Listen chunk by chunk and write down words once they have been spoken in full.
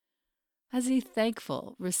As a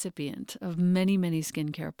thankful recipient of many, many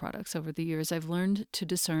skincare products over the years, I've learned to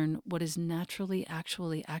discern what is naturally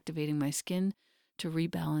actually activating my skin to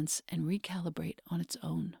rebalance and recalibrate on its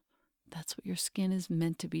own. That's what your skin is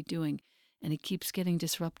meant to be doing, and it keeps getting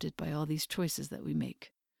disrupted by all these choices that we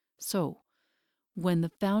make. So, when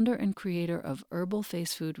the founder and creator of Herbal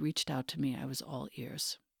Face Food reached out to me, I was all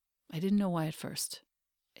ears. I didn't know why at first.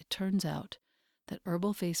 It turns out that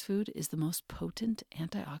Herbal Face Food is the most potent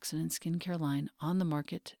antioxidant skincare line on the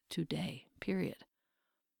market today, period.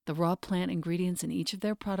 The raw plant ingredients in each of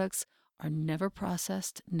their products are never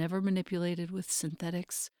processed, never manipulated with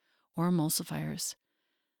synthetics or emulsifiers.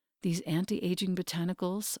 These anti-aging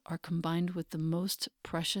botanicals are combined with the most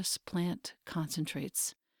precious plant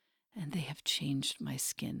concentrates, and they have changed my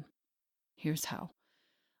skin. Here's how.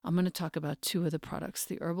 I'm going to talk about two of the products,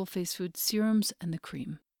 the Herbal Face Food serums and the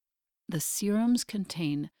cream. The serums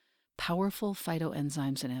contain powerful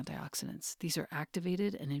phytoenzymes and antioxidants. These are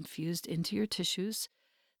activated and infused into your tissues.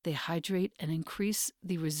 They hydrate and increase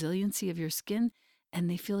the resiliency of your skin, and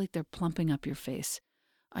they feel like they're plumping up your face.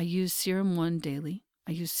 I use Serum 1 daily.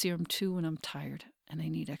 I use Serum 2 when I'm tired and I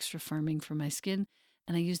need extra firming for my skin.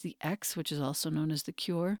 And I use the X, which is also known as the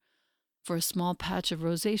Cure, for a small patch of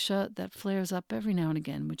rosacea that flares up every now and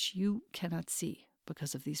again, which you cannot see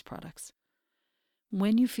because of these products.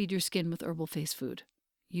 When you feed your skin with Herbal Face Food,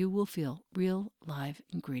 you will feel real live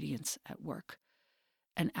ingredients at work.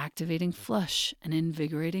 An activating flush, an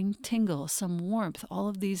invigorating tingle, some warmth, all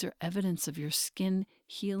of these are evidence of your skin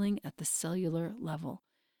healing at the cellular level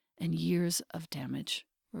and years of damage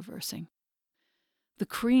reversing. The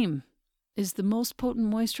cream is the most potent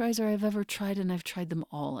moisturizer I've ever tried, and I've tried them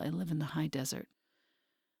all. I live in the high desert.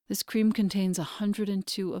 This cream contains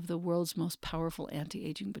 102 of the world's most powerful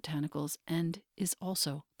anti-aging botanicals and is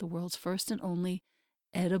also the world's first and only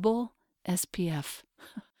edible SPF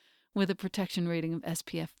with a protection rating of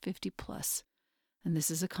SPF 50+. And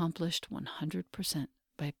this is accomplished 100%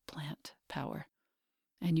 by plant power.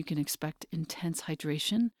 And you can expect intense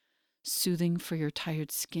hydration, soothing for your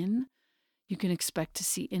tired skin. You can expect to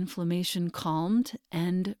see inflammation calmed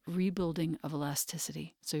and rebuilding of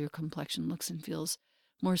elasticity, so your complexion looks and feels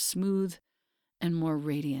more smooth and more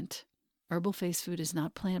radiant. Herbal Face Food is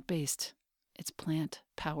not plant-based. It's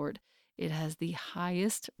plant-powered. It has the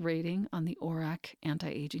highest rating on the ORAC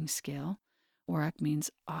anti-aging scale. ORAC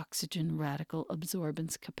means oxygen radical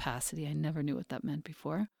absorbance capacity. I never knew what that meant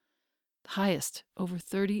before. The highest, over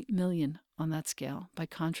 30 million on that scale. By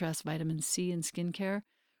contrast, vitamin C in skincare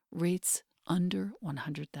rates under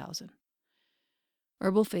 100,000.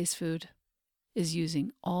 Herbal Face Food is using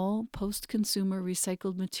all post-consumer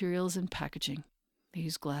recycled materials and packaging. They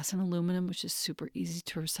use glass and aluminum, which is super easy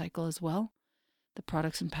to recycle as well. The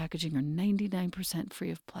products and packaging are 99% free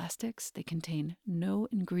of plastics. They contain no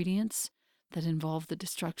ingredients that involve the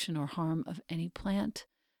destruction or harm of any plant,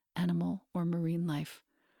 animal, or marine life.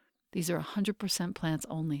 These are 100% plants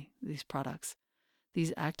only, these products.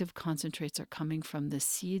 These active concentrates are coming from the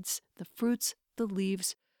seeds, the fruits, the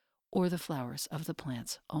leaves, or the flowers of the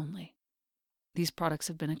plants only. These products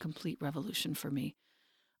have been a complete revolution for me.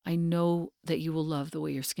 I know that you will love the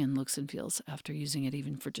way your skin looks and feels after using it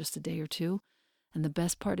even for just a day or two. And the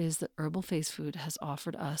best part is that Herbal Face Food has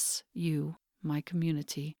offered us, you, my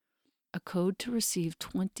community, a code to receive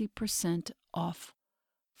 20% off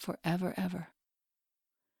forever, ever.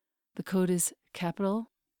 The code is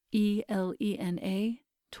capital ELENA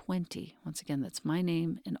 20. Once again, that's my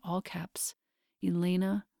name in all caps,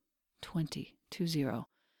 Elena 20.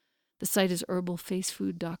 The site is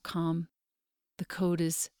herbalfacefood.com. The code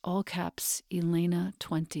is all caps Elena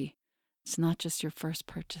 20. It's not just your first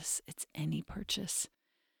purchase, it's any purchase.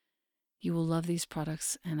 You will love these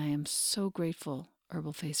products, and I am so grateful,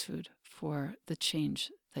 Herbal Face Food, for the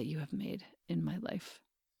change that you have made in my life.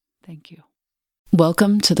 Thank you.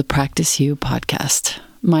 Welcome to the Practice You podcast.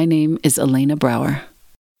 My name is Elena Brower.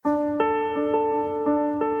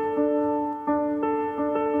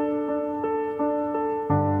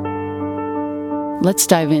 Let's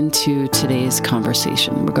dive into today's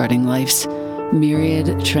conversation regarding life's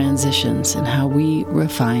myriad transitions and how we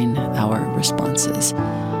refine our responses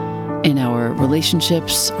in our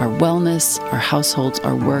relationships, our wellness, our households,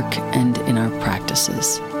 our work, and in our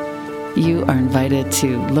practices. You are invited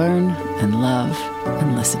to learn and love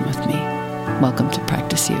and listen with me. Welcome to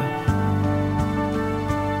Practice You.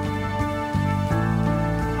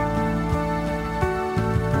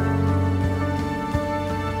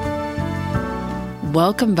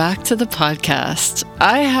 Welcome back to the podcast.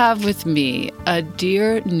 I have with me a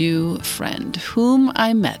dear new friend whom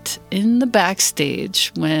I met in the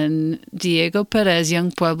backstage when Diego Perez,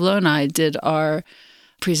 Young Pueblo, and I did our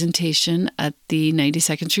presentation at the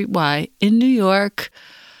 92nd Street Y in New York.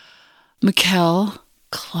 Michell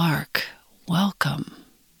Clark, welcome.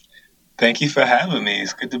 Thank you for having me.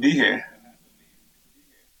 It's good to be here.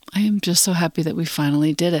 I am just so happy that we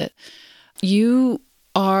finally did it. You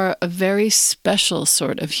are a very special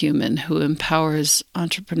sort of human who empowers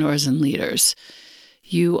entrepreneurs and leaders.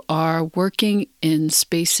 You are working in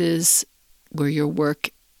spaces where your work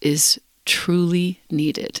is truly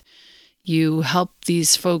needed. You help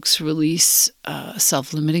these folks release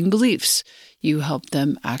self-limiting beliefs. You help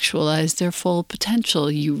them actualize their full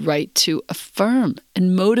potential. You write to affirm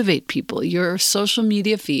and motivate people. Your social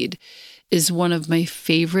media feed is one of my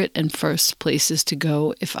favorite and first places to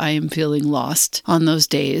go if I am feeling lost on those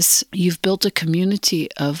days. You've built a community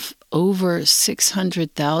of over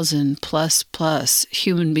 600,000 plus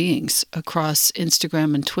human beings across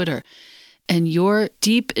Instagram and Twitter. And your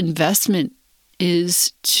deep investment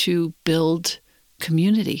is to build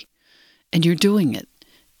community. And you're doing it.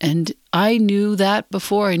 And I knew that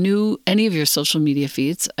before I knew any of your social media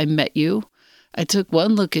feeds. I met you. I took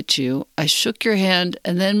one look at you. I shook your hand,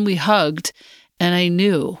 and then we hugged. And I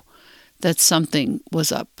knew that something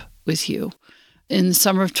was up with you. In the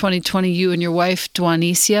summer of 2020, you and your wife,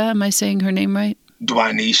 Dwanisha, am I saying her name right?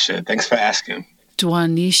 Dwanisha, thanks for asking.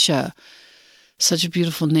 Dwanisha, such a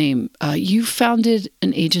beautiful name. You founded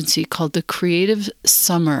an agency called the Creative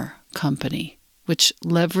Summer Company, which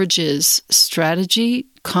leverages strategy,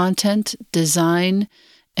 content, design,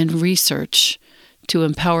 and research to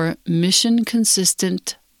empower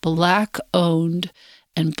mission-consistent, Black-owned,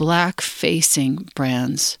 and Black-facing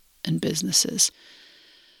brands and businesses.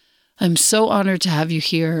 I'm so honored to have you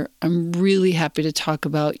here. I'm really happy to talk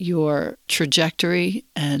about your trajectory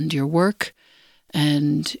and your work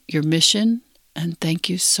and your mission. And thank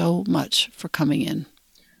you so much for coming in.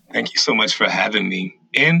 Thank you so much for having me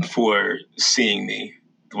and for seeing me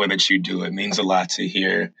the way that you do. It means a lot to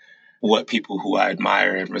hear what people who I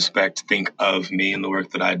admire and respect think of me and the work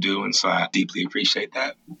that I do. And so I deeply appreciate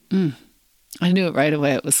that. I knew it right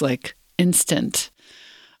away. It was like instant.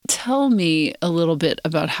 Tell me a little bit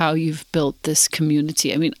about how you've built this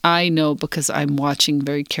community. I mean, I know because I'm watching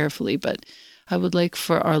very carefully, but I would like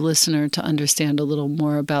for our listener to understand a little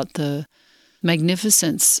more about the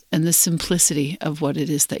magnificence and the simplicity of what it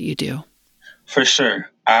is that you do. For sure.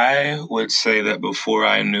 I would say that before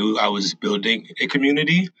I knew I was building a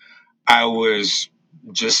community, I was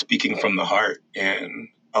just speaking from the heart. And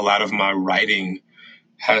a lot of my writing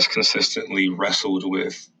has consistently wrestled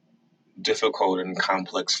with difficult and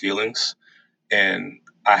complex feelings. And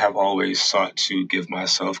I have always sought to give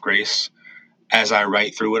myself grace as I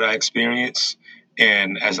write through what I experience.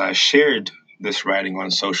 And as I shared this writing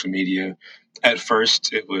on social media, at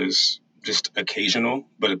first it was just occasional,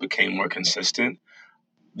 but it became more consistent.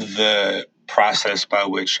 The process by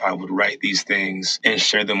which I would write these things and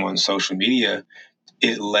share them on social media,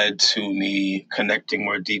 it led to me connecting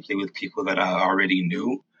more deeply with people that I already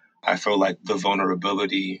knew. I feel like the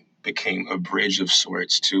vulnerability became a bridge of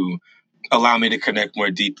sorts to allow me to connect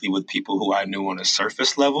more deeply with people who I knew on a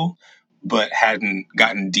surface level, but hadn't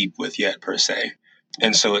gotten deep with yet, per se.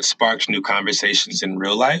 And so it sparked new conversations in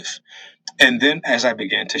real life. And then as I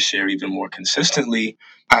began to share even more consistently,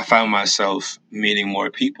 I found myself meeting more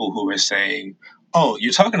people who were saying, oh,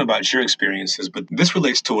 you're talking about your experiences, but this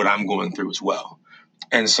relates to what I'm going through as well.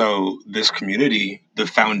 And so this community, the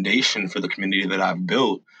foundation for the community that I've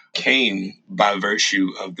built came by virtue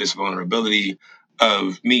of this vulnerability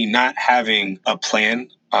of me not having a plan,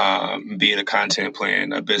 be it a content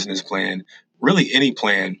plan, a business plan, really any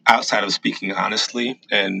plan outside of speaking honestly.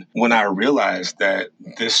 And when I realized that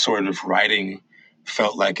this sort of writing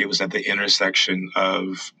felt like it was at the intersection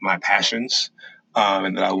of my passions,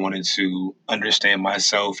 and that I wanted to understand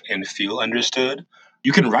myself and feel understood,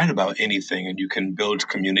 you can write about anything and you can build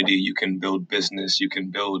community, you can build business, you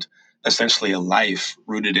can build essentially a life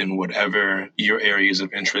rooted in whatever your areas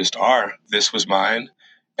of interest are. This was mine.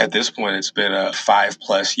 At this point, it's been a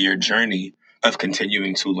 5+ year journey of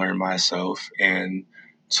continuing to learn myself and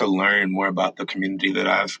to learn more about the community that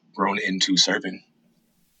I've grown into serving.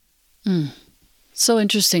 So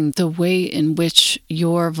interesting, the way in which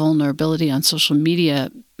your vulnerability on social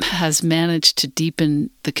media has managed to deepen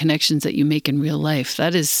the connections that you make in real life.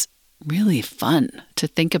 That is really fun to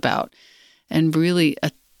think about and really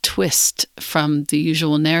a twist from the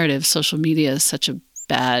usual narrative. Social media is such a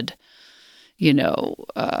bad,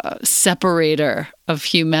 separator of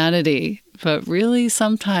humanity. But really,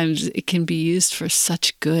 sometimes it can be used for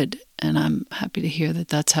such good. And I'm happy to hear that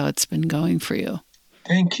that's how it's been going for you.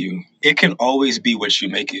 Thank you. It can always be what you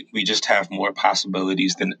make it. We just have more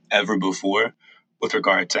possibilities than ever before with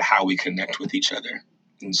regard to how we connect with each other.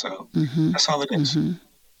 And so Mm-hmm. that's all it is. Mm-hmm.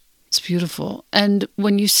 It's beautiful. And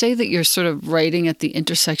when you say that you're sort of writing at the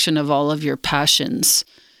intersection of all of your passions,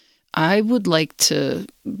 I would like to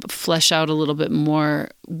flesh out a little bit more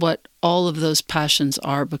what all of those passions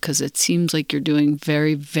are, because it seems like you're doing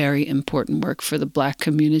very, very important work for the Black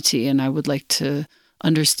community, and I would like to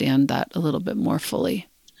understand that a little bit more fully.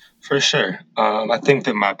 For sure. I think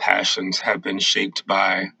that my passions have been shaped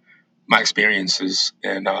by my experiences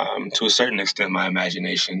and to a certain extent, my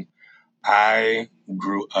imagination. I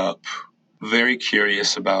grew up very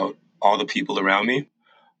curious about all the people around me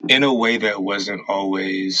in a way that wasn't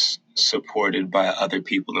always supported by other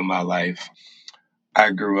people in my life.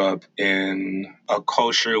 I grew up in a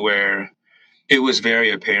culture where it was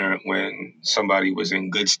very apparent when somebody was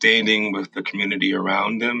in good standing with the community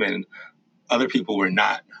around them and other people were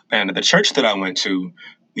not. And at the church that I went to,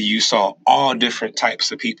 you saw all different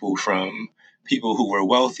types of people, from people who were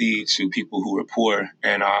wealthy to people who were poor.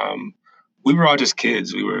 And we were all just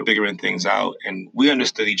kids. We were figuring things out and we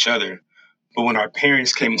understood each other. But when our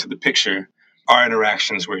parents came into the picture, our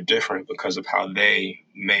interactions were different because of how they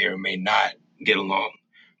may or may not get along.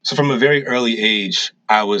 So from a very early age,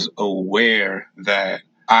 I was aware that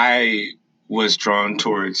I was drawn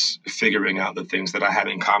towards figuring out the things that I had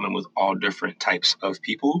in common with all different types of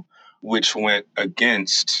people, which went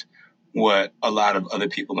against what a lot of other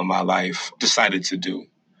people in my life decided to do,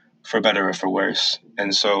 for better or for worse.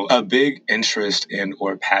 And so a big interest in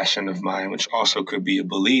or passion of mine, which also could be a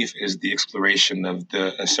belief, is the exploration of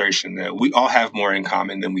the assertion that we all have more in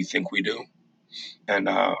common than we think we do. And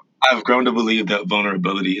I've grown to believe that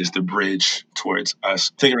vulnerability is the bridge towards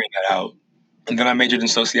us figuring that out. And then I majored in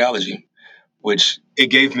sociology, which it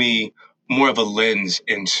gave me more of a lens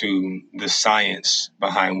into the science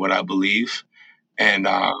behind what I believe. And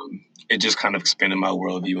it just kind of expanded my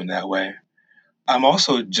worldview in that way. I'm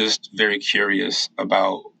also just very curious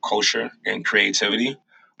about culture and creativity.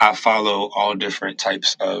 I follow all different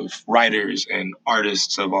types of writers and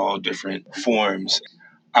artists of all different forms.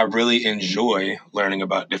 I really enjoy learning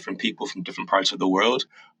about different people from different parts of the world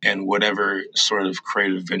and whatever sort of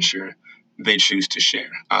creative venture they choose to share.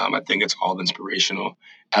 I think it's all inspirational.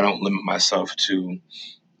 I don't limit myself to,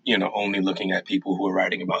 only looking at people who are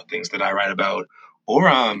writing about things that I write about, or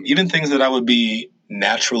even things that I would be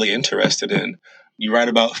naturally interested in. You write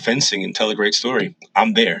about fencing and tell a great story,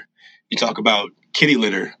 I'm there. You talk about kitty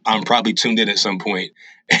litter, I'm probably tuned in at some point.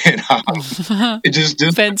 And it just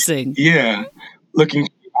Fencing. yeah, looking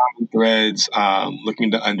for common threads,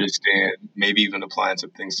 looking to understand, maybe even applying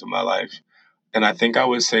some things to my life. And I think I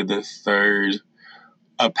would say the third,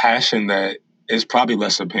 a passion that is probably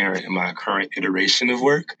less apparent in my current iteration of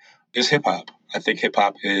work, is hip hop. I think hip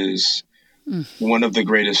hop is Mm. one of the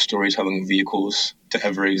greatest storytelling vehicles to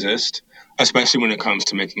ever exist, especially when it comes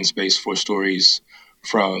to making space for stories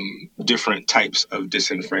from different types of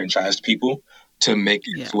disenfranchised people to make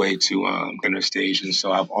its Yeah. way to center stage. And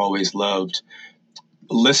so I've always loved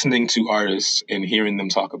listening to artists and hearing them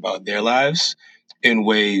talk about their lives in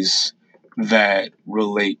ways that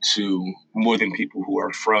relate to more than people who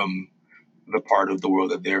are from the part of the world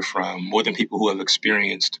that they're from, more than people who have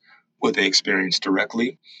experienced what they experienced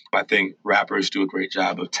directly. I think rappers do a great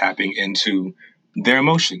job of tapping into their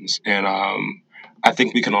emotions. And I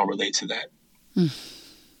think we can all relate to that. Mm.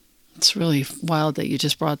 It's really wild that you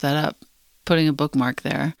just brought that up, putting a bookmark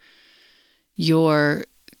there. Your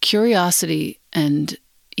curiosity and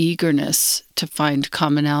eagerness to find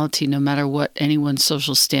commonality, no matter what anyone's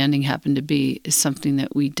social standing happened to be, is something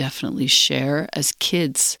that we definitely share as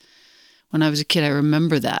kids. When I was a kid, I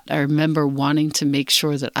remember that. I remember wanting to make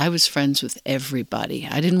sure that I was friends with everybody.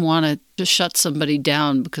 I didn't want to just shut somebody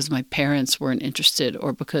down because my parents weren't interested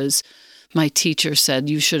or because my teacher said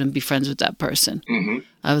you shouldn't be friends with that person. Mm-hmm.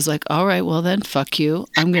 I was like, all right, well then, fuck you.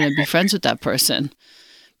 I'm going to be friends with that person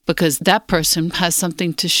because that person has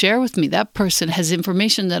something to share with me. That person has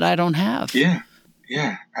information that I don't have. Yeah,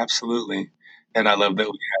 absolutely. And I love that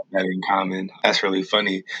we have that in common. That's really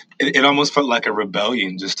funny. It almost felt like a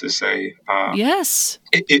rebellion just to say, Yes,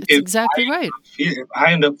 if it's exactly right. if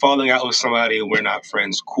I end up falling out with somebody and we're not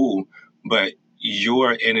friends, cool. But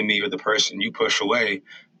your enemy or the person you push away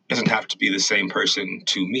doesn't have to be the same person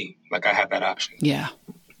to me. Like I have that option. Yeah.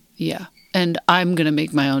 And I'm going to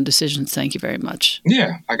make my own decisions. Thank you very much.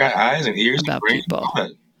 Yeah, I got eyes and ears about and brain, people. all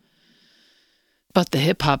that. But the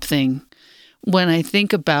hip hop thing, when I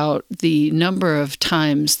think about the number of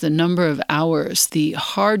times, the number of hours, the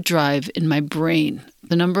hard drive in my brain,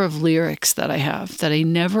 the number of lyrics that I have that I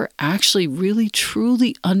never actually really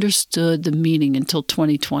truly understood the meaning until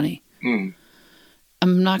 2020.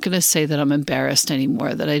 I'm not going to say that I'm embarrassed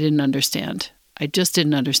anymore that I didn't understand. I just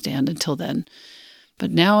didn't understand until then. But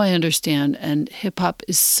now I understand, and hip hop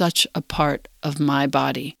is such a part of my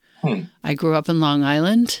body. I grew up in Long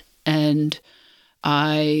Island, and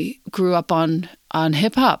I grew up on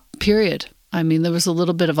hip hop, period. I mean, there was a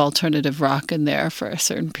little bit of alternative rock in there for a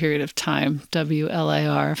certain period of time,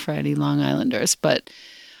 WLIR for any Long Islanders, but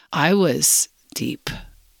I was deep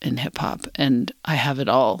in hip hop, and I have it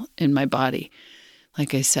all in my body.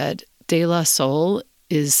 Like I said, De La Soul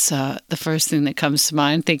is the first thing that comes to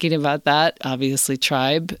mind thinking about that. Obviously,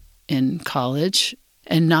 Tribe in college,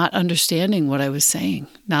 and not understanding what I was saying,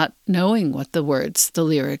 not knowing what the words, the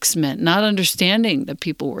lyrics meant, not understanding that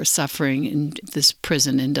people were suffering in this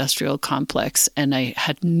prison industrial complex, and I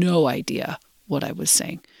had no idea what I was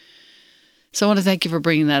saying. So I want to thank you for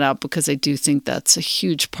bringing that up, because I do think that's a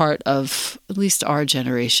huge part of at least our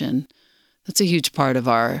generation. That's a huge part of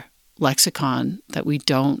our lexicon that we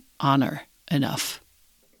don't honor enough.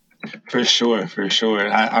 For sure, for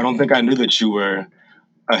sure. I don't think I knew that you were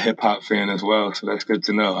a hip hop fan as well, so that's good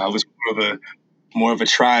to know. I was more of a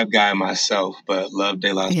Tribe guy myself, but love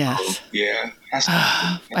De La Soul. Yes. Yeah, that's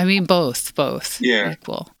I mean, both yeah,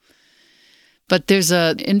 equal. But there's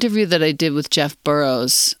an interview that I did with Jeff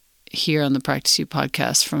Burrows here on the Practice You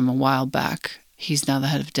podcast from a while back. He's now the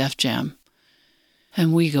head of Def Jam.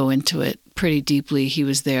 And we go into it pretty deeply. He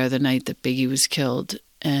was there the night that Biggie was killed.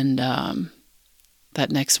 And that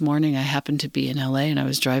next morning, I happened to be in LA, and I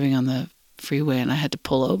was driving on the freeway, and I had to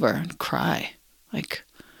pull over and cry. Like,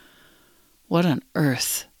 what on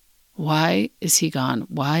earth? Why is he gone?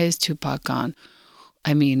 Why is Tupac gone?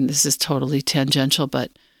 I mean, this is totally tangential,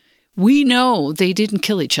 but we know they didn't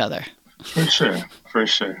kill each other. for sure, for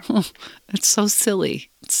sure. It's so silly.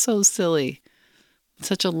 It's so silly. It's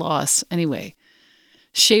such a loss. Anyway,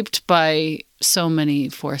 shaped by so many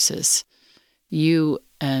forces, you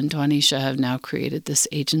and Dwanisha have now created this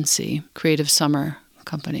agency, Creative Summer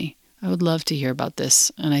Company. I would love to hear about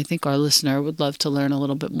this, and I think our listener would love to learn a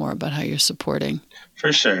little bit more about how you're supporting.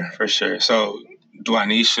 For sure, for sure. So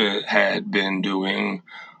Dwanisha had been doing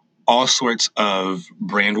all sorts of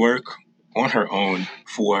brand work on her own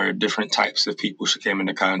for different types of people she came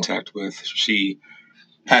into contact with. She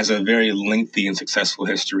has a very lengthy and successful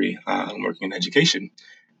history working in education.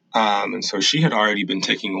 And so she had already been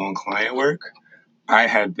taking on client work. I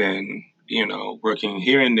had been, working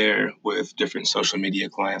here and there with different social media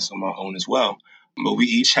clients on my own as well. But we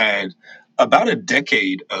each had about a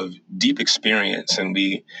decade of deep experience, and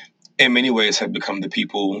we, in many ways, had become the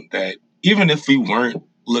people that, even if we weren't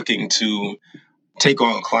looking to take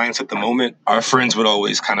on clients at the moment, our friends would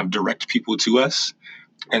always kind of direct people to us.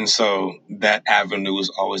 And so that avenue was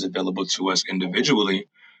always available to us individually.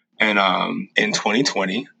 And in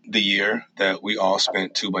 2020, the year that we all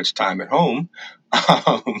spent too much time at home,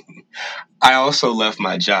 um, I also left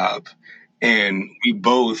my job. And we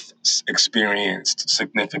both experienced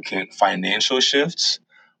significant financial shifts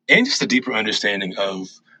and just a deeper understanding of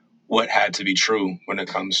what had to be true when it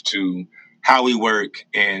comes to how we work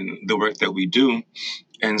and the work that we do.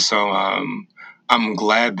 And so I'm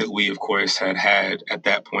glad that we, of course, had at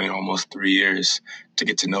that point almost 3 years to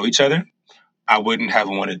get to know each other. I wouldn't have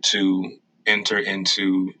wanted to enter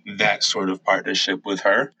into that sort of partnership with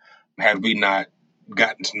her had we not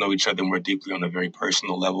gotten to know each other more deeply on a very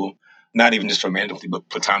personal level, not even just romantically, but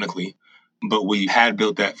platonically. But we had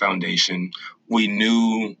built that foundation. We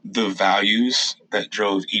knew the values that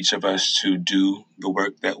drove each of us to do the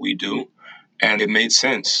work that we do, and it made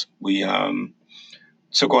sense. We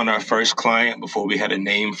took on our first client before we had a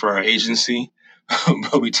name for our agency,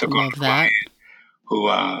 but we took on Love that. who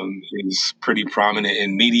is pretty prominent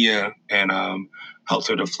in media and helped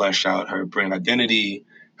her to flesh out her brand identity,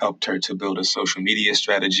 helped her to build a social media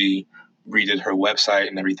strategy, redid her website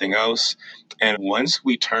and everything else. And once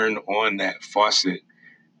we turned on that faucet,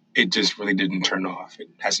 it just really didn't turn off. It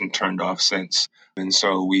hasn't turned off since. And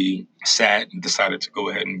so we sat and decided to go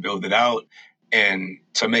ahead and build it out. And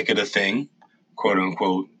to make it a thing, quote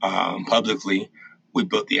unquote, publicly, we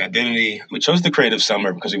built the identity. We chose the Creative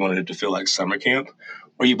Summer because we wanted it to feel like summer camp,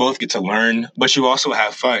 where you both get to learn, but you also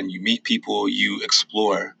have fun. You meet people, you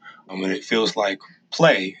explore, and it feels like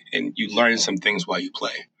play, and you learn some things while you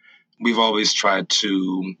play. We've always tried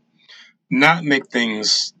to not make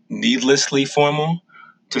things needlessly formal,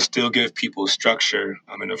 to still give people structure.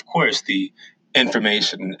 I mean, of course, the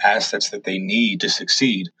information and assets that they need to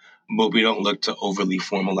succeed, but we don't look to overly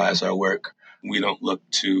formalize our work. We don't look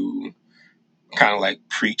to kind of like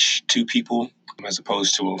preach to people as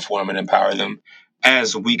opposed to inform and empower them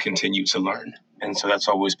as we continue to learn. And so that's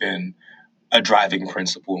always been a driving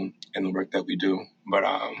principle in the work that we do. But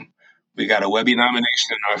we got a Webby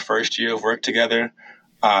nomination in our first year of work together.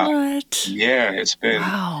 Uh, What? yeah,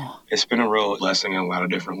 Wow. it's been a real blessing in a lot of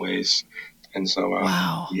different ways. And so,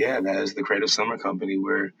 Wow. yeah, that is the Creative Summer Company.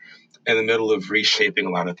 We're in the middle of reshaping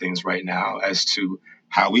a lot of things right now as to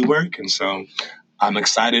how we work. And so I'm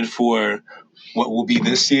excited for what will be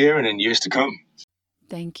this year and in years to come.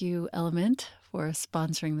 Thank you, Element, for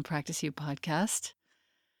sponsoring the Practice You podcast.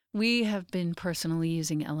 We have been personally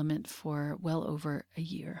using Element for well over a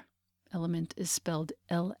year. Element is spelled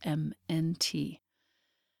LMNT.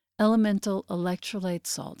 Elemental electrolyte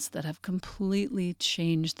salts that have completely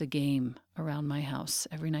changed the game around my house.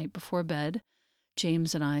 Every night before bed,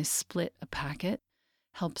 James and I split a packet.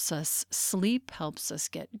 Helps us sleep, helps us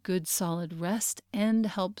get good solid rest, and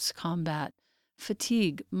helps combat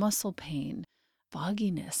fatigue, muscle pain,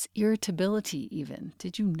 fogginess, irritability even.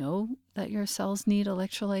 Did you know that your cells need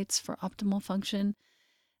electrolytes for optimal function?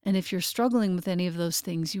 And if you're struggling with any of those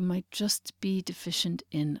things, you might just be deficient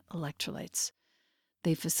in electrolytes.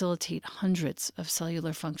 They facilitate hundreds of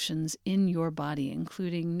cellular functions in your body,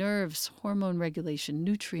 including nerves, hormone regulation,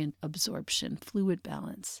 nutrient absorption, fluid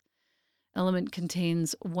balance. Element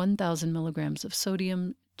contains 1,000 milligrams of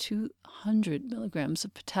sodium, 200 milligrams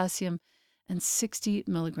of potassium, and 60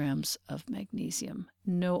 milligrams of magnesium.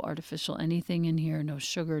 No artificial anything in here, no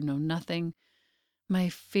sugar, no nothing. My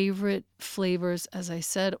favorite flavors, as I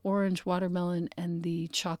said, orange watermelon and the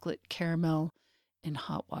chocolate caramel in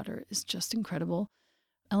hot water is just incredible.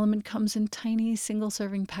 Element comes in tiny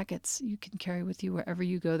single-serving packets you can carry with you wherever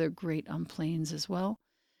you go. They're great on planes as well.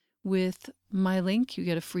 With my link, you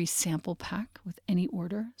get a free sample pack with any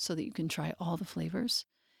order so that you can try all the flavors.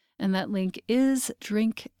 And that link is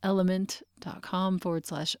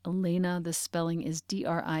drinkelement.com/Elena. The spelling is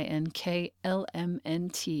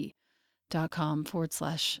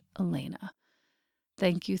DRINKLMNT.com/Elena.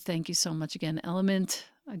 Thank you so much again, Element.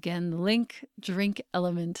 Again, the link,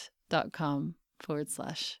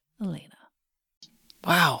 drinkelement.com/Elena.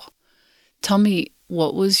 Wow. Tell me,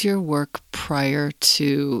 what was your work prior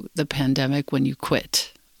to the pandemic when you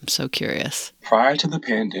quit? I'm so curious. Prior to the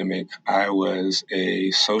pandemic, I was a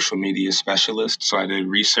social media specialist. So I did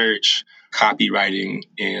research, copywriting,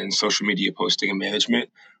 and social media posting and management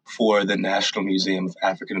for the National Museum of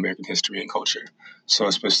African American History and Culture. So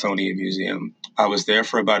a Smithsonian Museum. I was there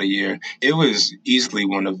for about a year. It was easily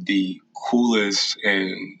one of the coolest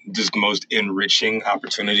and just most enriching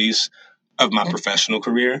opportunities of my professional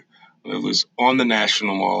career. It was on the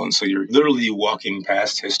National Mall. And so you're literally walking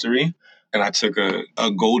past history, and I took a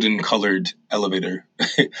golden colored elevator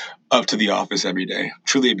up to the office every day.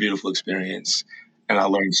 Truly a beautiful experience. And I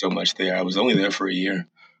learned so much there. I was only there for a year.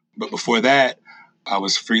 But before that, I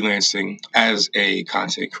was freelancing as a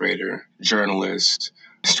content creator, journalist,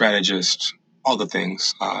 strategist, all the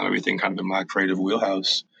things, everything kind of in my creative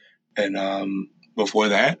wheelhouse. And before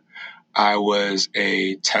that, I was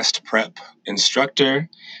a test prep instructor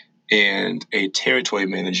and a territory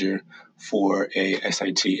manager for a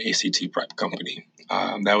SAT, ACT prep company.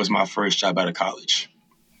 That was my first job out of college.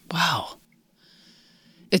 Wow.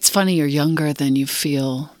 It's funny you're younger than you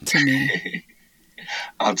feel to me.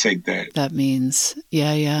 I'll take that. That means,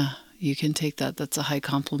 yeah, you can take that. That's a high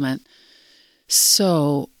compliment.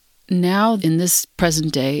 So now in this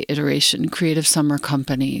present day iteration, Creative Summer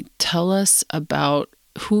Company, tell us about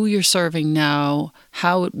who you're serving now,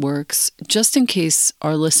 how it works, just in case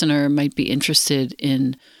our listener might be interested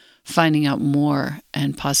in finding out more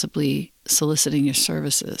and possibly soliciting your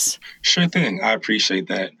services. Sure thing. I appreciate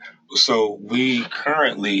that. So we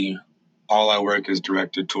currently, all our work is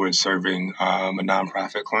directed towards serving a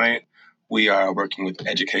nonprofit client. We are working with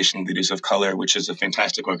Educational Leaders of Color, which is a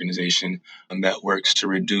fantastic organization that works to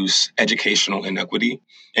reduce educational inequity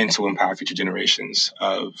and to empower future generations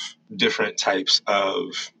of different types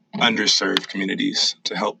of underserved communities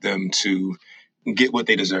to help them to get what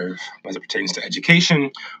they deserve as it pertains to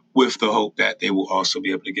education, with the hope that they will also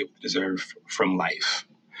be able to get what they deserve from life.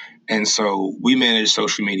 And so we manage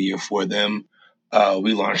social media for them.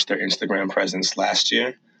 We launched their Instagram presence last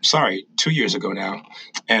year. Sorry, 2 years ago now.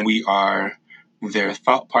 And we are their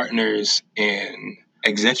thought partners and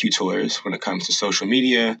executors when it comes to social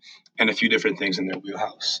media and a few different things in their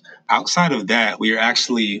wheelhouse. Outside of that, we are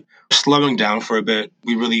actually slowing down for a bit.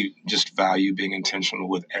 We really just value being intentional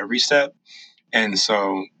with every step. And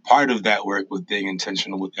so part of that work with being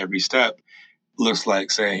intentional with every step looks like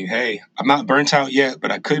saying, hey, I'm not burnt out yet, but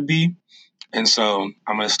I could be. And so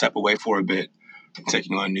I'm going to step away for a bit,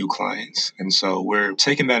 taking on new clients. And so we're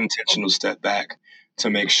taking that intentional step back to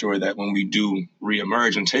make sure that when we do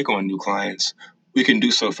reemerge and take on new clients, we can do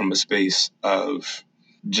so from a space of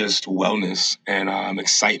just wellness and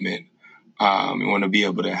excitement. We want to be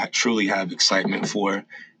able to truly have excitement for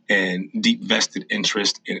and deep vested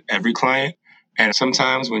interest in every client. And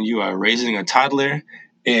sometimes when you are raising a toddler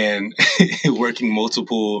and working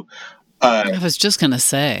multiple, I was just going to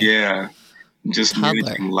say, yeah, just toddler.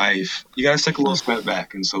 managing life, you got to take a little Oh, step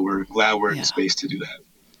back. And so we're glad we're in the yeah. space to do that.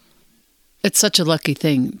 It's such a lucky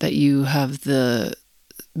thing that you have the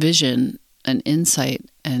vision and insight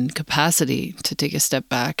and capacity to take a step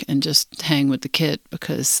back and just hang with the kid,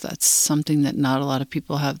 because that's something that not a lot of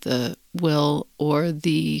people have the will or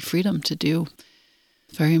the freedom to do.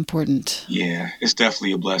 Very important. Yeah, it's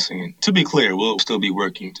definitely a blessing. And to be clear, we'll still be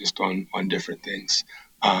working just on different things,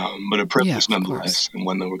 but a Yeah, privilege of course. nonetheless, and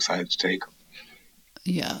one that we're excited to take.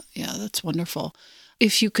 Yeah, that's wonderful.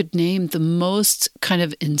 If you could name the most kind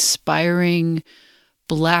of inspiring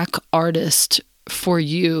Black artist for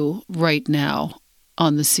you right now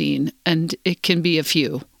on the scene, and it can be a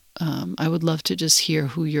few. I would love to just hear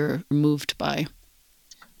who you're moved by.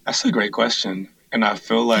 That's a great question. And I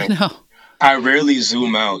feel I like know. I rarely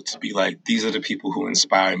zoom out to be like, these are the people who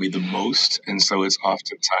inspire me the most. And so it's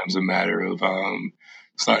oftentimes a matter of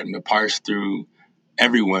starting to parse through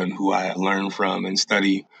everyone who I learn from and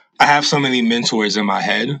study. I have so many mentors in my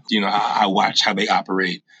head. I watch how they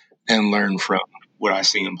operate and learn from what I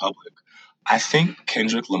see in public. I think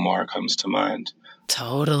Kendrick Lamar comes to mind.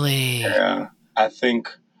 Totally. Yeah. I think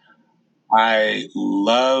I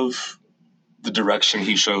love the direction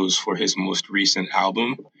he chose for his most recent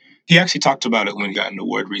album. He actually talked about it when he got an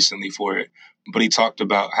award recently for it, but he talked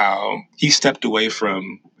about how he stepped away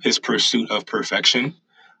from his pursuit of perfection.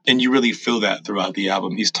 And you really feel that throughout the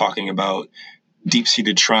album. He's talking about deep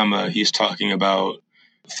seated trauma, he's talking about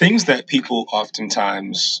things that people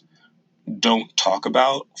oftentimes don't talk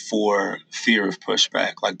about for fear of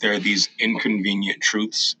pushback. Like there are these inconvenient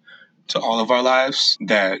truths to all of our lives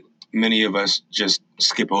that many of us just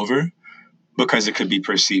skip over because it could be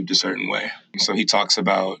perceived a certain way. So he talks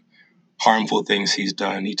about harmful things he's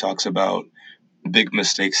done. He talks about big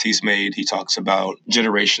mistakes he's made. He talks about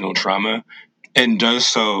generational trauma and does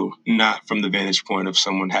so not from the vantage point of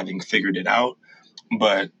someone having figured it out,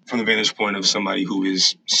 but from the vantage point of somebody who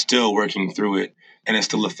is still working through it and is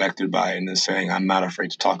still affected by it and is saying, I'm not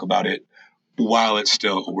afraid to talk about it while it's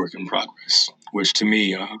still a work in progress, which to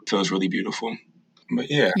me feels really beautiful. But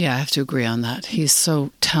yeah. Yeah, I have to agree on that. He's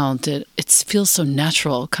so talented. It feels so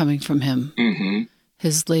natural coming from him. Mm-hmm.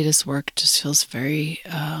 His latest work just feels very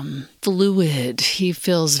fluid. He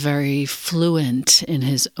feels very fluent in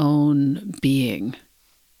his own being,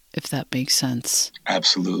 if that makes sense.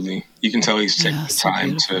 Absolutely. You can tell he's taking Yeah, the so time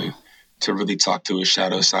beautiful. to really talk to his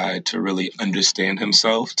shadow side, to really understand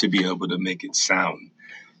himself, to be able to make it sound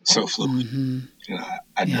so fluid. Mm-hmm.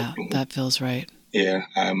 I Yeah, definitely, that feels right. yeah,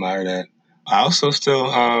 I admire that. I also still,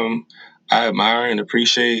 I admire and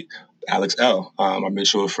appreciate Alex L., our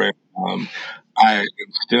mutual friend. I am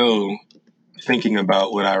still thinking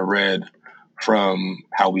about what I read from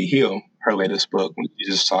How We Heal, her latest book, when she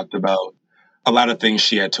just talked about a lot of things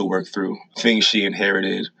she had to work through, things she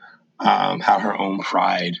inherited, how her own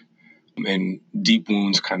pride and deep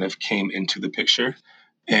wounds kind of came into the picture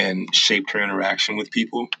and shaped her interaction with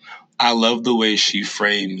people. I love the way she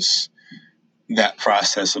frames that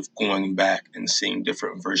process of going back and seeing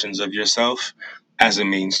different versions of yourself as a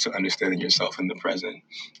means to understanding yourself in the present.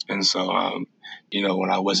 And so, when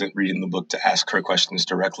I wasn't reading the book to ask her questions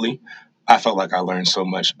directly, I felt like I learned so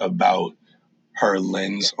much about her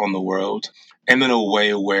lens on the world and in a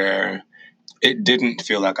way where it didn't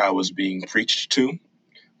feel like I was being preached to.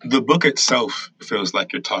 The book itself feels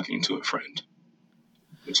like you're talking to a friend,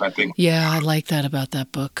 which I think, Yeah, I like that about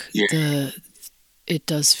that book. yeah, It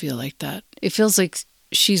does feel like that. It feels like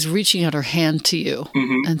she's reaching out her hand to you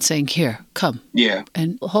hmm, and saying, "Here, come yeah,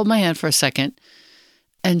 and hold my hand for a second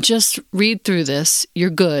and just read through this. You're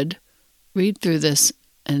good. Read through this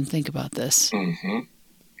and think about this." hmm,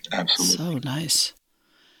 So absolutely. nice.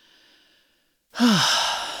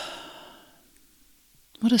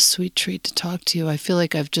 What a sweet treat to talk to you. I feel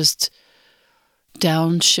like I've just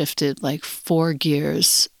downshifted like 4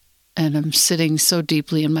 gears and I'm sitting so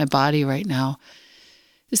deeply in my body right now.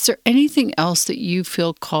 Is there anything else that you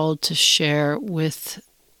feel called to share with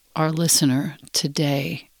our listener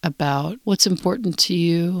today about what's important to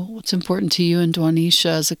you and Dwanisha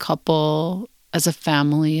as a couple, as a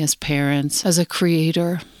family, as parents, as a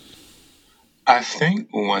creator? I think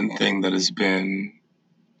one thing that has been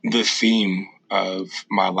the theme of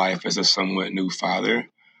my life as a somewhat new father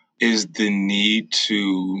is the need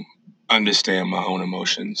to understand my own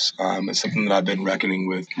emotions. It's something that I've been reckoning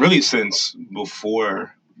with really since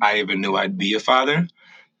before I even knew I'd be a father,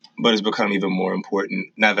 but it's become even more important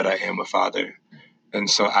now that I am a father. And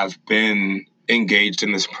so I've been engaged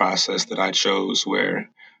in this process that I chose where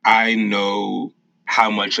I know how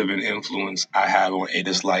much of an influence I have on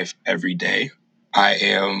Ada's life every day. I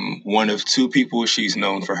am one of two people she's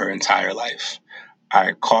known for her entire life.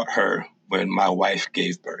 I caught her when my wife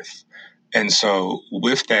gave birth. And so,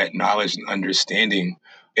 with that knowledge and understanding,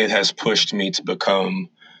 it has pushed me to become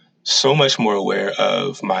so much more aware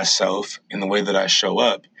of myself and the way that I show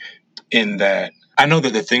up, in that I know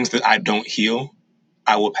that the things that I don't heal,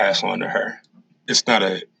 I will pass on to her. It's not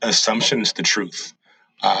an assumption, it's the truth.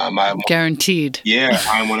 I Guaranteed. Yeah,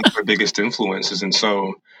 I'm one of her biggest influences. And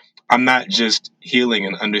so I'm not just healing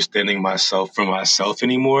and understanding myself for myself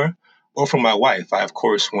anymore or for my wife. I, of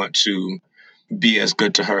course, want to be as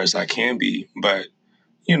good to her as I can be. But,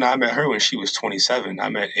 I met her when she was 27. I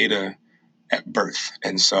met Ada at birth.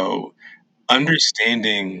 And so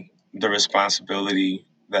understanding the responsibility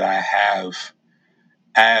that I have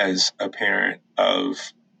as a parent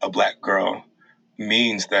of a Black girl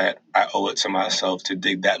means that I owe it to myself to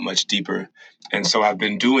dig that much deeper. And so I've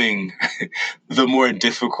been doing the more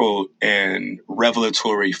difficult and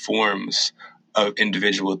revelatory forms of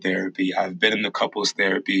individual therapy. I've been in the couples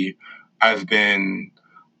therapy. I've been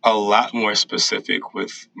a lot more specific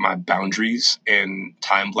with my boundaries and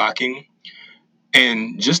time blocking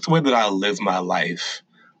and just the way that I live my life.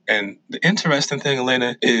 And the interesting thing,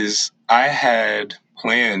 Elena, is I had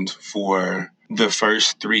planned for the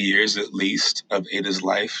first 3 years at least of Ada's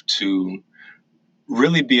life to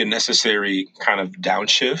really be a necessary kind of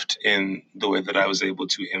downshift in the way that I was able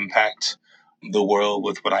to impact the world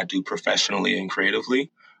with what I do professionally and creatively.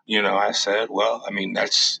 I said, well, I mean,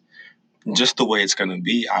 that's just the way it's going to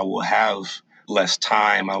be. I will have less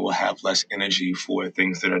time, I will have less energy for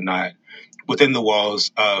things that are not within the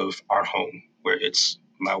walls of our home, where it's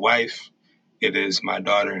my wife, it is my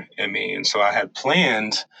daughter, and me. And so I had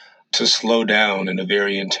planned to slow down in a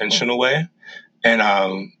very intentional way. And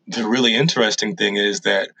the really interesting thing is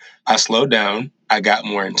that I slowed down, I got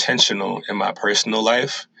more intentional in my personal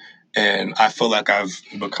life, and I feel like I've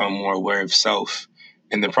become more aware of self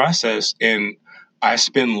in the process. And I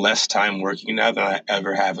spend less time working now than I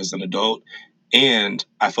ever have as an adult. And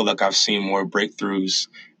I feel like I've seen more breakthroughs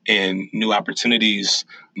in new opportunities,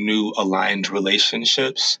 new aligned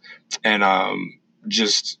relationships, and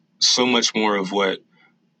just so much more of what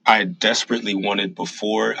I desperately wanted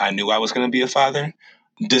before I knew I was going to be a father,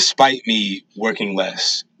 despite me working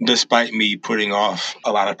less, despite me putting off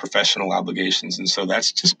a lot of professional obligations. And so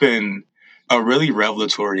that's just been a really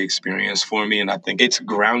revelatory experience for me. And I think it's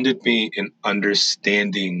grounded me in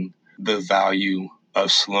understanding the value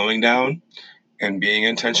of slowing down and being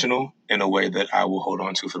intentional in a way that I will hold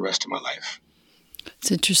on to for the rest of my life.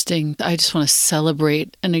 It's interesting. I just want to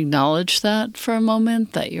celebrate and acknowledge that for a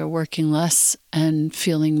moment, that you're working less and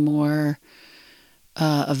feeling more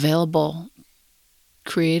available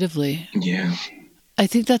creatively. Yeah. I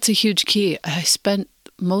think that's a huge key. I spent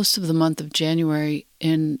most of the month of January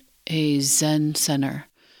in a Zen center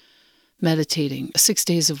meditating, 6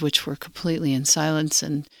 days of which were completely in silence,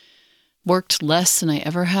 and worked less than I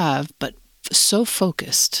ever have, but so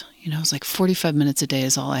focused. It was like 45 minutes a day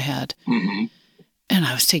is all I had. Mm-hmm. And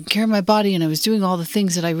I was taking care of my body, and I was doing all the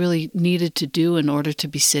things that I really needed to do in order to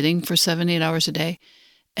be sitting for 7-8 hours a day,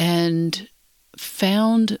 and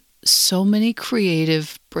found so many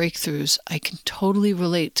creative breakthroughs. I can totally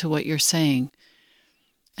relate to what you're saying.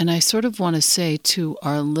 And I sort of want to say to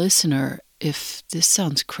our listener, if this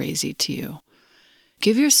sounds crazy to you,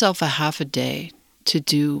 give yourself a half a day to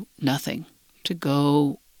do nothing, to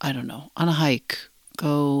go, I don't know, on a hike,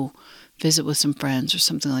 go visit with some friends or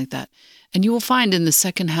something like that. And you will find in the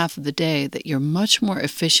second half of the day that you're much more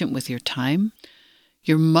efficient with your time.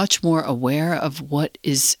 You're much more aware of what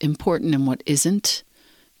is important and what isn't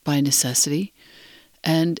by necessity.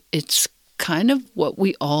 And it's kind of what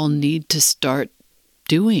we all need to start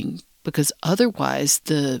doing, because otherwise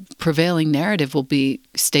the prevailing narrative will be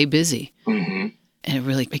stay busy. Mm-hmm. And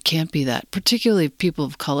it can't be that. Particularly people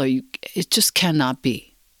of color, it just cannot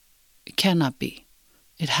be. It cannot be.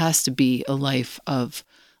 It has to be a life of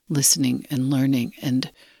listening and learning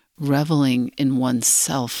and reveling in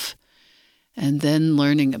oneself, and then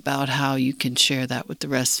learning about how you can share that with the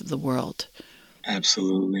rest of the world.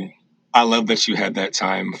 Absolutely. I love that you had that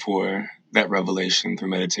time for that revelation through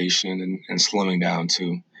meditation and slowing down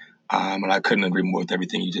too. And I couldn't agree more with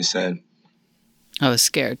everything you just said. I was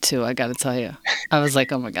scared too, I got to tell you. I was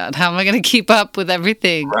like, oh my God, how am I going to keep up with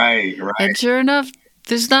everything? Right. And sure enough,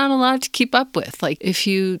 there's not a lot to keep up with. Like, if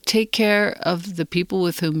you take care of the people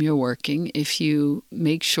with whom you're working, if you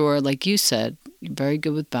make sure, like you said, you're very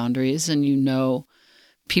good with boundaries, and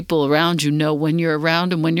people around you know when you're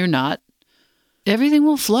around and when you're not, everything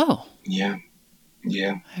will flow. Yeah.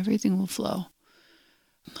 Everything will flow.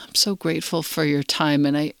 I'm so grateful for your time.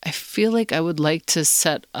 And I feel like I would like to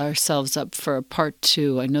set ourselves up for a part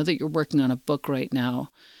 2. I know that you're working on a book right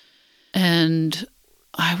now. And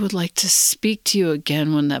I would like to speak to you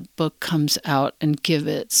again when that book comes out and give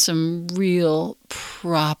it some real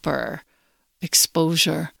proper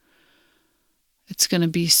exposure. It's going to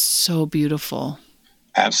be so beautiful.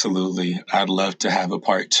 Absolutely. I'd love to have a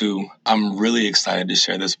part 2. I'm really excited to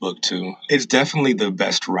share this book too. It's definitely the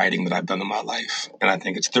best writing that I've done in my life. And I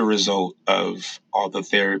think it's the result of all the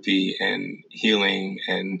therapy and healing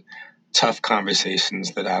and tough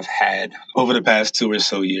conversations that I've had over the past 2 or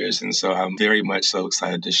so years. And so I'm very much so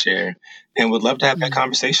excited to share and would love to have that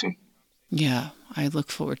conversation. Yeah, I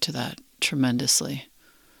look forward to that tremendously.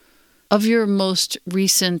 Of your most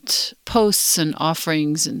recent posts and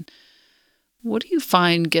offerings, and what do you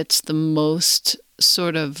find gets the most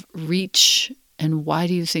sort of reach, and why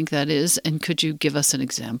do you think that is? And could you give us an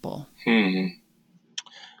example?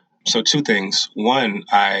 So 2 things. One,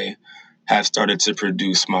 I have started to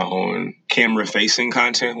produce my own camera-facing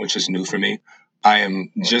content, which is new for me. I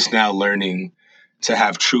am just now learning to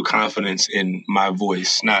have true confidence in my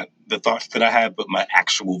voice, not the thoughts that I have, but my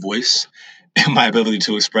actual voice and my ability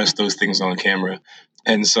to express those things on camera.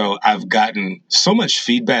 And so I've gotten so much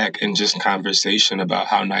feedback and just conversation about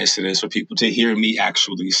how nice it is for people to hear me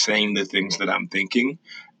actually saying the things that I'm thinking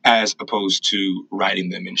as opposed to writing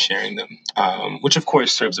them and sharing them, which of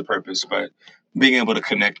course serves a purpose, but being able to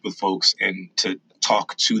connect with folks and to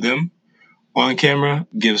talk to them on camera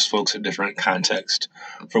gives folks a different context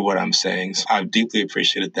for what I'm saying. So I've deeply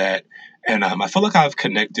appreciated that. And I feel like I've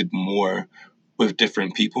connected more with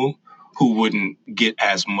different people who wouldn't get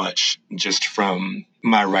as much just from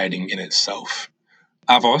my writing in itself.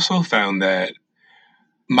 I've also found that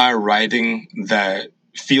my writing that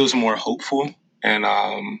feels more hopeful and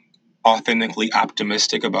authentically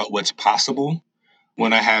optimistic about what's possible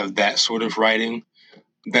when I have that sort of writing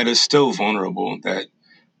that is still vulnerable, that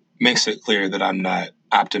makes it clear that I'm not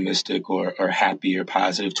optimistic or happy or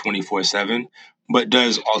positive 24/7, but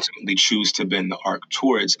does ultimately choose to bend the arc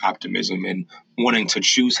towards optimism and wanting to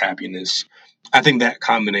choose happiness. I think that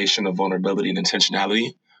combination of vulnerability and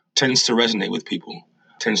intentionality tends to resonate with people,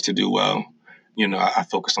 tends to do well. I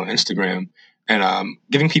focus on Instagram and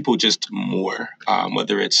giving people just more,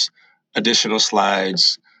 whether it's additional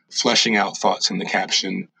slides, fleshing out thoughts in the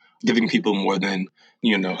caption, giving people more than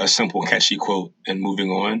a simple catchy quote and moving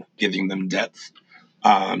on, giving them depth,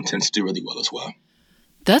 tends to do really well as well.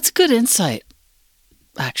 That's good insight,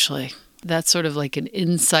 actually. That's sort of like an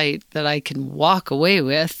insight that I can walk away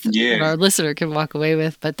with, Yeah. and our listener can walk away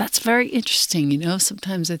with. But that's very interesting.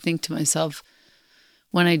 Sometimes I think to myself,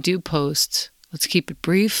 when I do post, let's keep it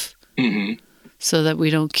brief so that we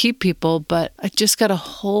don't keep people. But I just got a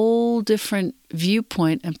whole different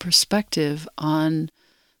viewpoint and perspective on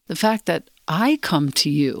the fact that I come to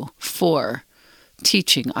you for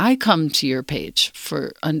teaching. I come to your page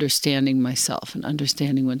for understanding myself and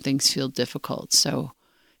understanding when things feel difficult. So,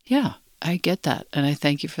 yeah, I get that. And I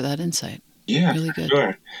thank you for that insight. Yeah, Really good.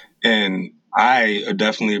 sure. And I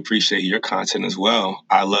definitely appreciate your content as well.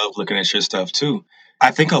 I love looking at your stuff too.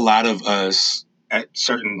 I think a lot of us at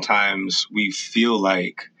certain times, we feel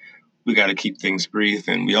like we got to keep things brief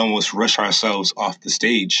and we almost rush ourselves off the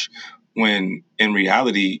stage when in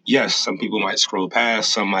reality, yes, some people might scroll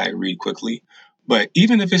past, some might read quickly. But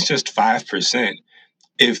even if it's just 5%,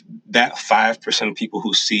 if that 5% of people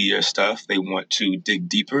who see your stuff, they want to dig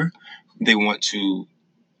deeper, they want to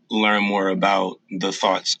learn more about the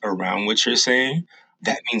thoughts around what you're saying,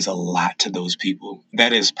 that means a lot to those people.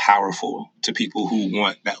 That is powerful to people who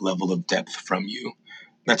want that level of depth from you.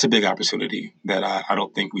 That's a big opportunity that I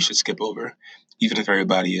don't think we should skip over, even if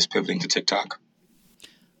everybody is pivoting to TikTok.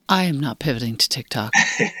 I am not pivoting to TikTok.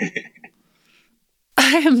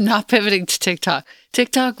 I am not pivoting to TikTok.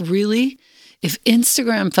 TikTok, really? If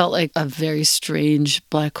Instagram felt like a very strange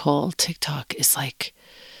black hole, TikTok is like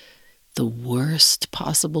the worst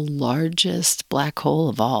possible, largest black hole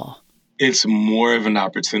of all. It's more of an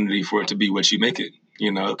opportunity for it to be what you make it.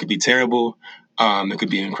 It could be terrible. It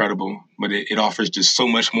could be incredible, but it offers just so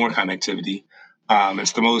much more connectivity.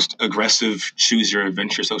 It's the most aggressive choose your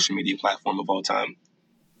adventure social media platform of all time.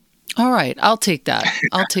 All right, I'll take that.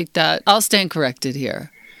 I'll take that. I'll stand corrected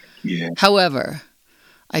here. Yeah. However,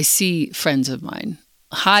 I see friends of mine,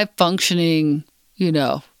 high functioning,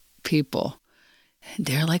 people.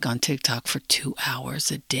 They're like on TikTok for 2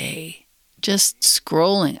 hours a day, just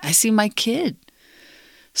scrolling. I see my kid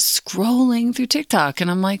scrolling through TikTok and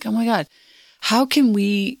I'm like, oh my God, how can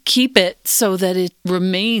we keep it so that it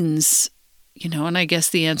remains, and I guess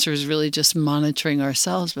the answer is really just monitoring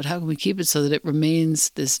ourselves, but how can we keep it so that it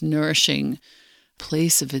remains this nourishing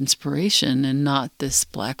place of inspiration and not this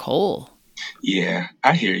black hole. Yeah,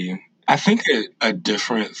 I hear you. I think a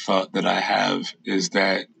different thought that I have is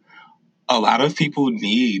that a lot of people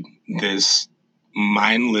need this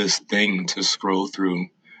mindless thing to scroll through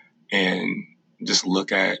and just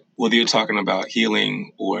look at, whether you're talking about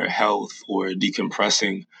healing or health or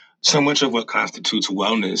decompressing. So much of what constitutes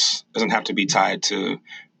wellness doesn't have to be tied to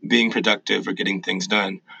being productive or getting things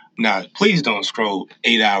done. Now, please don't scroll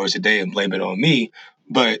 8 hours a day and blame it on me.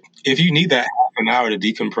 But if you need that half an hour to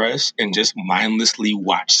decompress and just mindlessly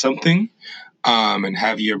watch something, and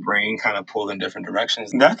have your brain kind of pull in different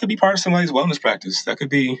directions, that could be part of somebody's wellness practice. That could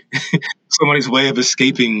be somebody's way of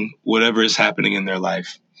escaping whatever is happening in their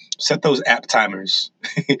life. Set those app timers.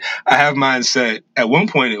 I have mine set. At one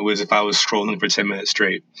point, it was if I was scrolling for 10 minutes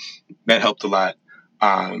straight. That helped a lot.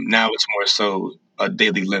 Now it's more so a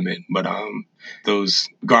daily limit, but those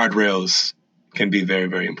guardrails can be very,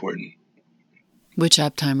 very important. Which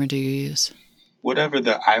app timer do you use? Whatever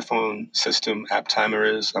the iPhone system app timer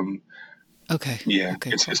is, Okay. yeah,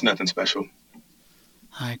 Okay, it's cool. it's nothing special.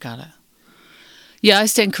 I got it. Yeah, I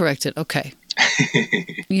stand corrected. Okay.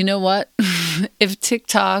 You know what? If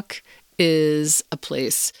TikTok is a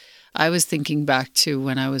place, I was thinking back to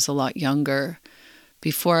when I was a lot younger.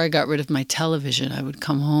 Before I got rid of my television, I would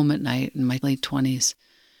come home at night in my late 20s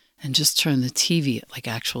and just turn the TV, like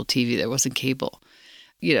actual TV. There wasn't cable,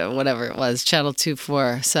 whatever it was, channel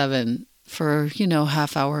 247 for,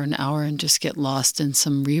 half hour, an hour, and just get lost in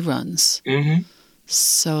some reruns. Mm-hmm.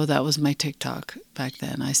 So that was my TikTok back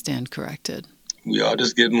then. I stand corrected. We all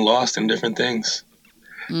just getting lost in different things.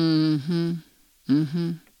 Mm-hmm.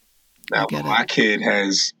 Mm-hmm. Now, my kid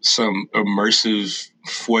has some immersive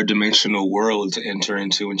four-dimensional world to enter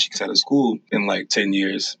into when she gets out of school in like 10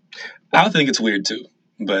 years. I think it's weird too,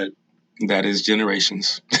 but that is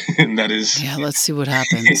generations. That is... Yeah, let's see what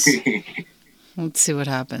happens. Let's see what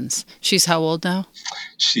happens. She's how old now?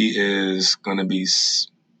 She is going to be,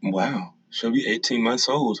 wow, she'll be 18 months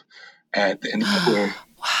old at the end of February.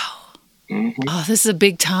 Wow. Mm-hmm. Oh, this is a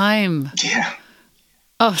big time. Yeah.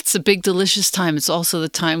 Oh, it's a big, delicious time. It's also the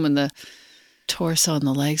time when the torso and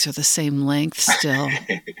the legs are the same length still.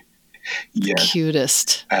 Yes.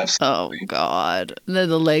 Cutest. Absolutely. Oh, God. And then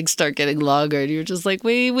the legs start getting longer, and you're just like,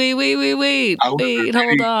 wait,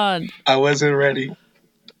 hold on. I wasn't ready.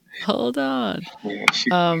 Hold on. Yeah,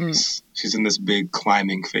 she's in this big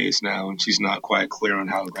climbing phase now, and she's not quite clear on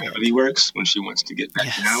how gravity works when she wants to get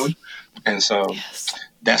back down. And so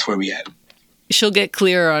that's where we at. She'll get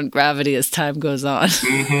clearer on gravity as time goes on.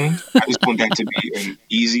 Mm-hmm. I just want that to be an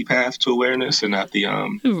easy path to awareness and not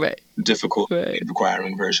the difficult,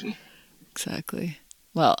 requiring version. Exactly.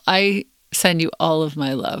 Well, I send you all of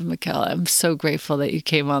my love, Michelle. I'm so grateful that you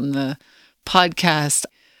came on the podcast.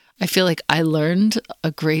 I feel like I learned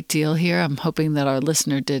a great deal here. I'm hoping that our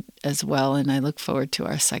listener did as well, and I look forward to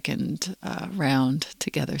our second round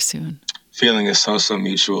together soon. Feeling is so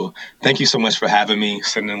mutual. Thank you so much for having me.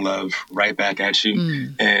 Sending love right back at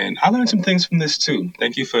you. And I learned some things from this too.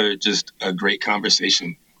 Thank you for just a great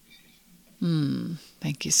conversation.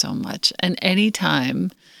 Thank you so much. And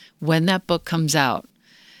anytime when that book comes out,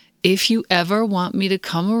 if you ever want me to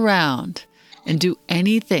come around and do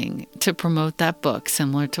anything to promote that book,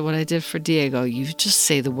 similar to what I did for Diego, you just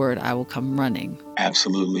say the word, I will come running.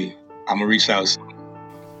 Absolutely. I'm going to reach out.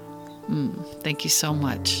 Thank you so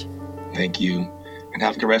much. Thank you. And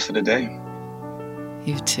have a good rest of the day.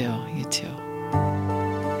 You too. You too.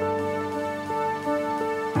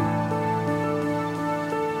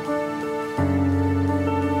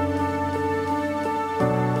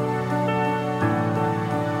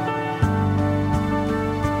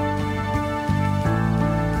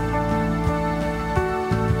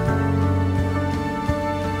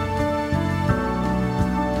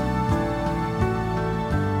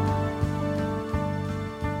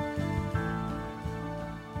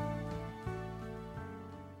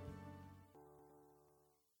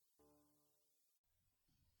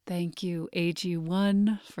 Thank you,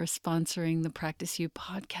 AG1, for sponsoring the Practice You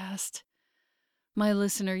podcast. My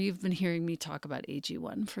listener, you've been hearing me talk about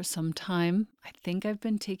AG1 for some time. I think I've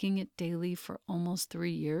been taking it daily for almost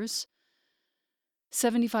 3 years.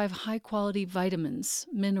 75 high-quality vitamins,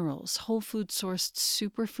 minerals, whole food-sourced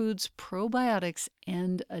superfoods, probiotics,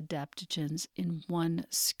 and adaptogens in one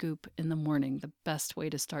scoop in the morning. The best way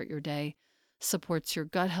to start your day. Supports your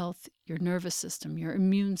gut health, your nervous system, your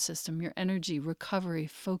immune system, your energy, recovery,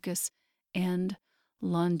 focus, and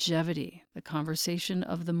longevity, the conversation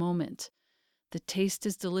of the moment. The taste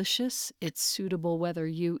is delicious. It's suitable whether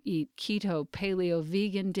you eat keto, paleo,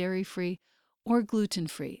 vegan, dairy-free, or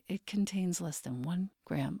gluten-free. It contains less than 1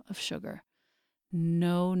 gram of sugar.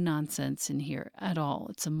 No nonsense in here at all.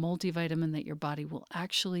 It's a multivitamin that your body will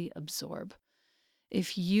actually absorb.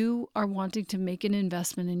 If you are wanting to make an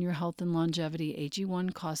investment in your health and longevity,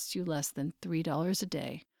 AG1 costs you less than $3 a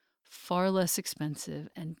day, far less expensive,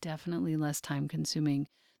 and definitely less time consuming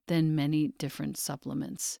than many different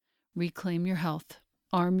supplements. Reclaim your health,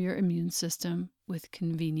 arm your immune system with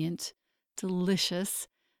convenient, delicious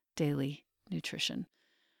daily nutrition.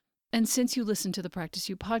 And since you listen to the Practice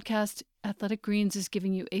You podcast, Athletic Greens is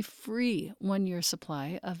giving you a free 1-year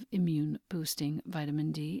supply of immune boosting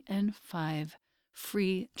vitamin D and 5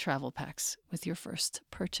 free travel packs with your first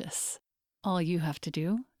purchase. All you have to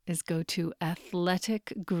do is go to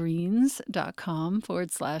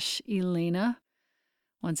athleticgreens.com/Elena.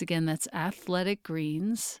 Once again, that's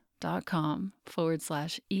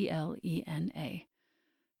athleticgreens.com/ELENA.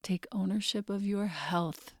 Take ownership of your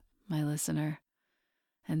health, my listener.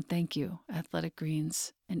 And thank you, Athletic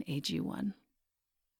Greens and AG1.